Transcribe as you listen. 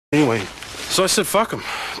Anyway, so I said, fuck him.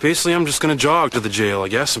 Basically, I'm just gonna jog to the jail, I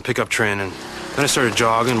guess, and pick up training. Then I started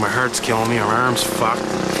jogging, my heart's killing me, my arm's fucked.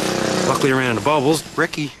 Luckily, I ran into Bubbles.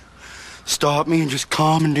 Ricky stopped me and just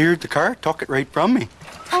commandeered the cart, took it right from me.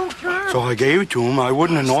 Oh, sure. So I gave it to him. I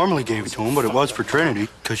wouldn't have normally gave it to him, but it was for Trinity,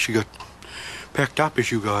 because she got picked up,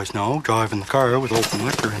 as you guys know, driving the car with open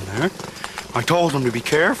liquor in there. I told him to be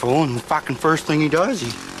careful, and the fucking first thing he does,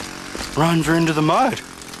 he runs her into the mud.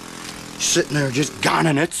 He's sitting there just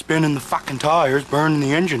gunning it, spinning the fucking tires, burning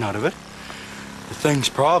the engine out of it. The thing's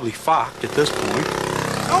probably fucked at this point.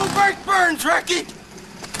 No brake burns, Ricky!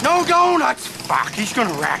 No donuts! Fuck, he's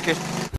gonna wreck it.